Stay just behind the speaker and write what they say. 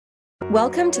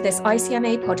Welcome to this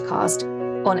ICMA podcast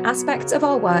on aspects of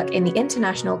our work in the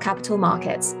international capital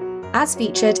markets, as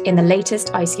featured in the latest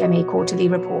ICMA quarterly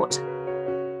report.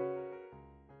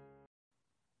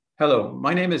 Hello,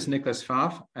 my name is Nicholas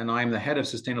Pfaff, and I'm the head of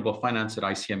sustainable finance at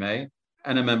ICMA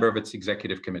and a member of its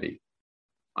executive committee.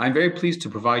 I'm very pleased to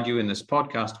provide you in this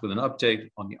podcast with an update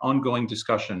on the ongoing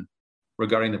discussion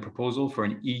regarding the proposal for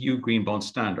an EU green bond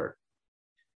standard.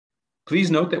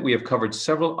 Please note that we have covered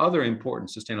several other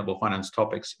important sustainable finance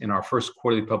topics in our first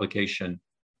quarterly publication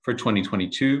for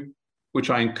 2022, which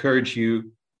I encourage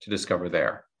you to discover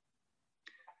there.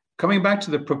 Coming back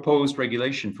to the proposed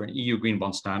regulation for an EU green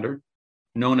bond standard,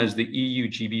 known as the EU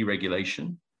GB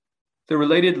regulation, the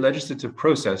related legislative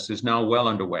process is now well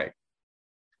underway.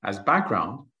 As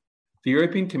background, the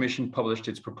European Commission published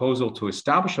its proposal to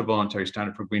establish a voluntary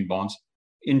standard for green bonds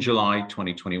in July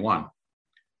 2021.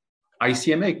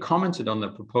 ICMA commented on the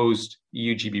proposed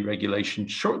EU GB regulation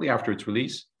shortly after its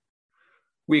release.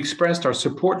 We expressed our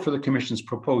support for the Commission's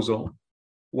proposal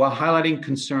while highlighting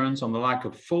concerns on the lack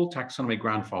of full taxonomy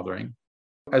grandfathering,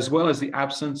 as well as the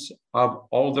absence of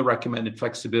all the recommended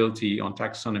flexibility on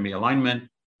taxonomy alignment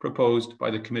proposed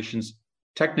by the Commission's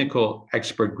technical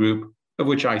expert group, of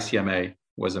which ICMA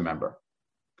was a member.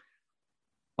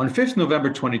 On 5th November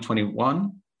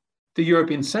 2021, the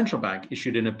European Central Bank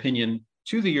issued an opinion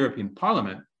to the European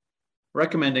Parliament,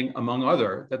 recommending, among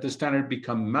other, that the standard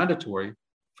become mandatory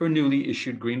for newly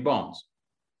issued green bonds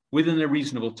within a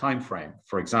reasonable time frame,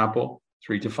 for example,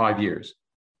 3 to 5 years.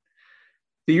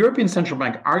 The European Central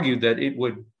Bank argued that it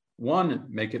would, one,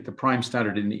 make it the prime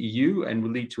standard in the EU and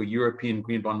would lead to a European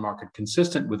green bond market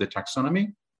consistent with the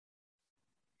taxonomy.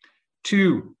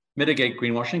 2, mitigate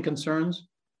greenwashing concerns.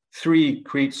 3,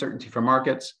 create certainty for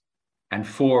markets. And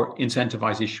 4,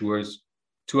 incentivize issuers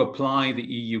to apply the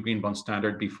EU green bond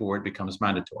standard before it becomes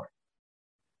mandatory.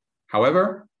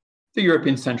 However, the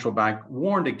European Central Bank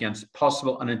warned against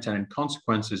possible unintended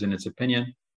consequences in its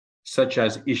opinion, such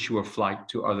as issuer flight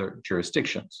to other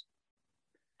jurisdictions.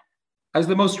 As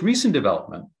the most recent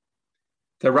development,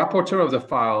 the rapporteur of the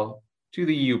file to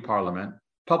the EU Parliament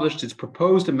published its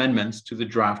proposed amendments to the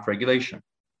draft regulation.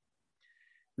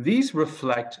 These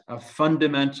reflect a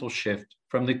fundamental shift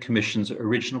from the Commission's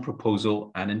original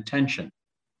proposal and intention.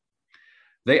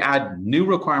 They add new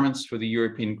requirements for the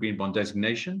European green bond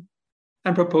designation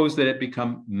and propose that it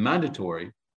become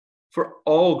mandatory for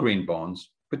all green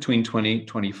bonds between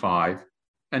 2025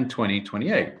 and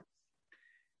 2028.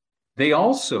 They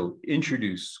also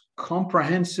introduce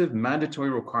comprehensive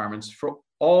mandatory requirements for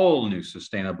all new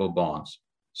sustainable bonds,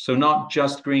 so not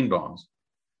just green bonds,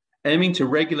 aiming to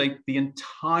regulate the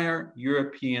entire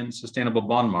European sustainable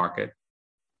bond market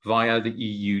via the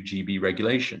EU GB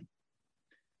regulation.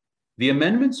 The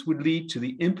amendments would lead to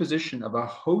the imposition of a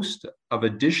host of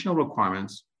additional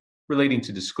requirements relating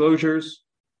to disclosures,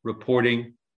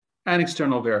 reporting, and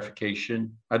external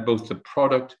verification at both the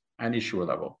product and issuer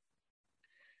level.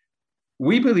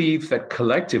 We believe that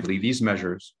collectively these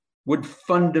measures would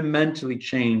fundamentally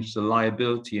change the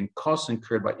liability and costs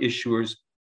incurred by issuers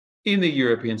in the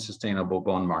European sustainable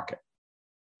bond market.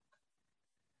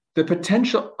 The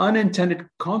potential unintended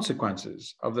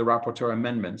consequences of the rapporteur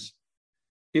amendments,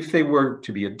 if they were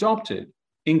to be adopted,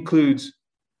 includes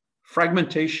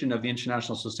fragmentation of the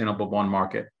international sustainable bond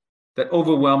market that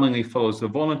overwhelmingly follows the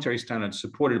voluntary standards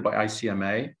supported by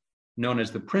ICMA, known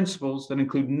as the principles that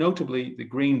include notably the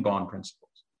green bond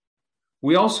principles.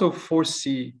 We also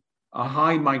foresee a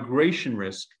high migration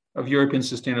risk of European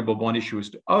sustainable bond issuers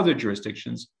to other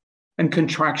jurisdictions and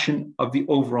contraction of the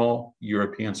overall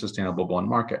European sustainable bond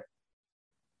market.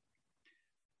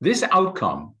 This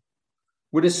outcome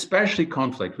would especially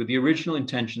conflict with the original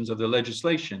intentions of the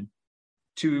legislation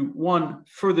to, one,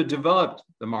 further develop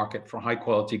the market for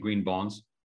high-quality green bonds,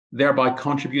 thereby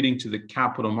contributing to the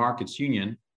capital markets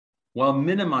union while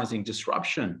minimizing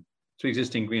disruption to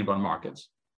existing green bond markets,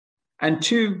 and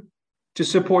 2, to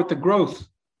support the growth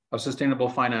of sustainable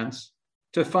finance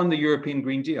to fund the European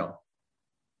Green Deal.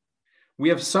 We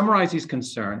have summarized these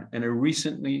concerns in a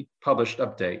recently published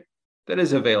update that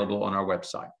is available on our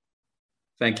website.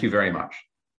 Thank you very much.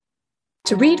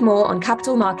 To read more on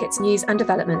capital markets news and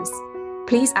developments,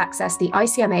 please access the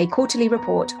ICMA quarterly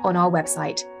report on our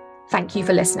website. Thank you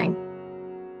for listening.